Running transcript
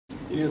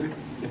Any other?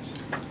 Yes.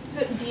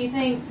 So do you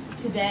think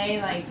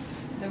today, like,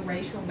 the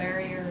racial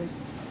barrier is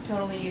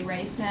totally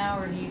erased now,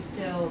 or do you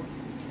still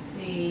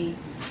see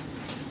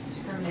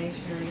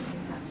discrimination or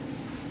anything happening?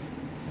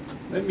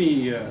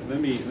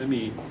 Let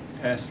me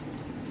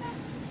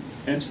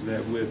answer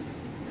that with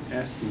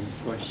asking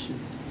a question.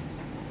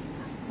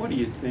 What do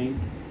you think?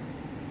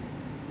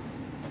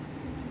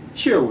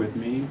 Share with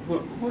me.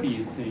 What do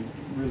you think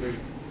really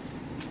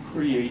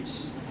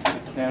creates a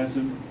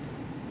chasm?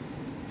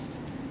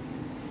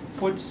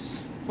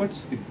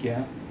 What's the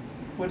gap?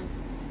 What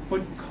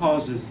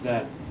causes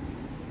that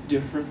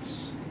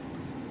difference?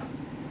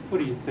 What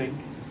do you think?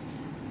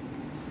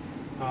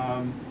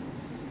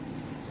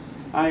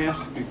 I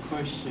ask a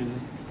question.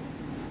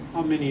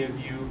 How many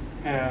of you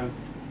have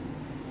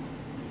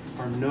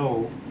or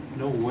know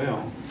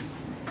well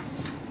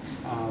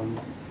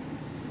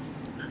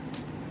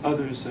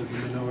others of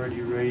the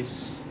minority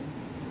race?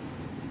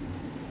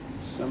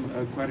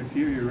 Quite a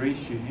few of you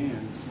raise your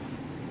hands.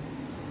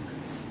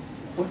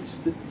 What's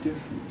the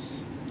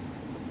difference?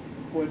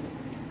 What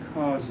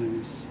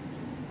causes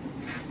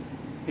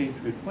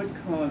hatred? What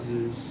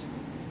causes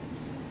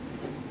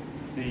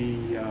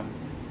the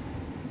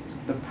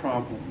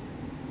problem?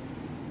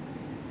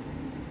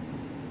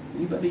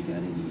 Anybody got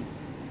any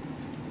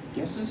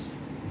guesses?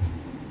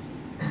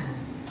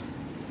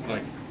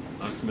 Like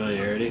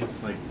unfamiliarity,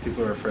 like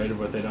people are afraid of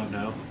what they don't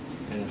know,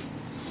 and if,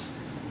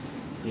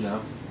 you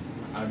know,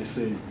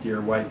 obviously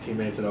your white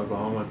teammates at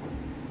Oklahoma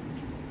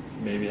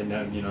maybe had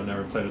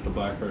never played with a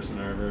black person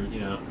or ever,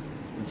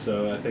 and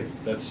so I think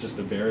that's just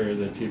a barrier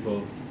that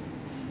people,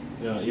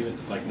 even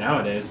like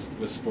nowadays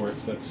with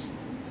sports, that's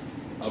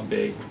a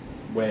big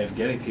way of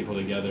getting people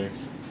together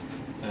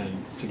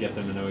and to get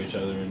them to know each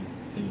other and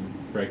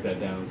break that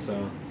down. So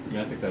I mean,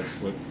 I think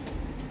that's what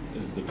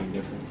is the big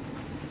difference.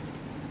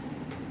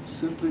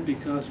 Simply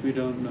because we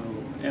don't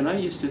know. And I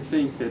used to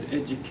think that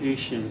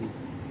education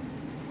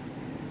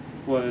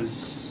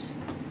was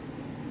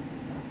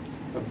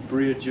a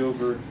bridge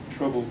over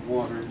troubled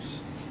waters.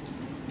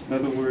 In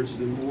other words,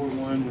 the more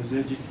one was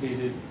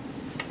educated,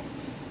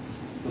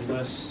 the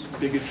less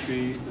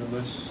bigotry, the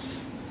less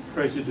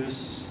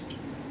prejudice,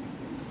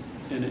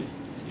 and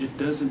it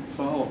doesn't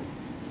follow.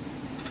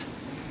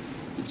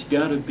 It's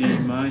got to be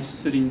my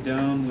sitting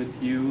down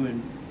with you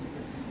and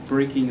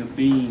breaking a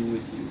bean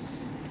with you,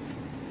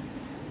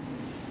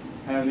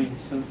 having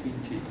something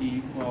to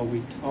eat while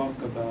we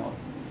talk about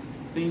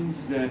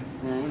things that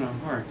are on our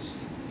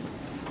hearts,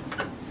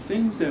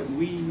 things that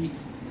we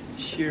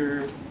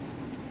share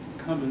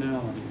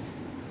commonality.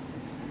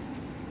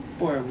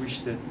 Boy, I wish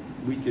that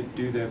we could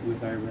do that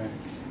with Iraq.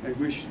 I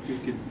wish we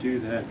could do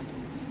that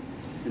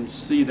and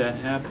see that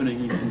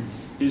happening in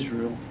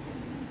Israel,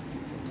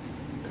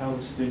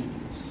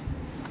 Palestinians.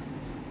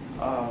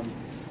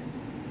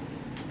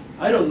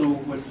 I don't know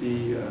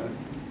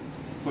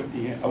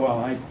well,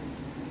 I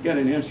got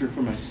an answer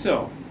for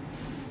myself,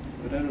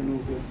 but I don't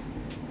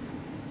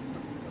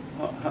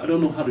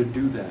know how to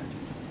do that.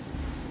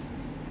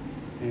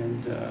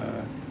 And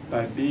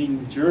by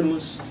being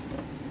journalist,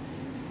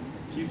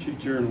 future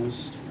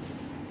journalist,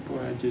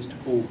 boy, I just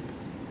hope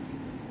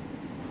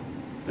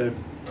that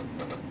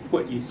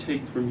what you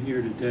take from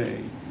here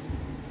today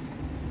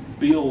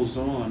builds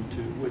on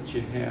to what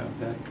you have,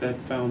 that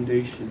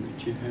foundation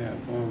that you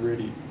have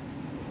already.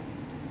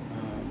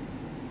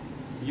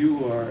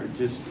 You are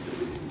just,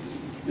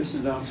 this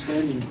is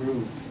outstanding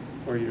group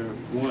for you,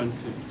 one,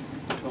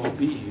 to all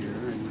be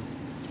here, and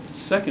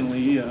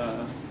secondly,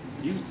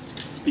 you've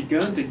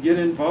begun to get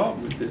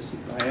involved with this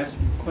by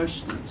asking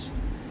questions.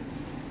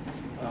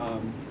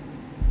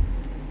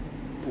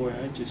 Boy,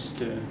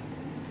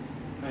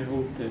 I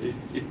hope that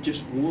if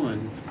just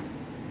one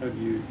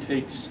of you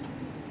takes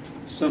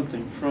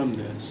something from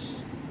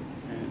this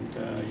and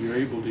you're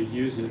able to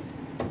use it,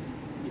 I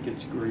think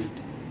it's great.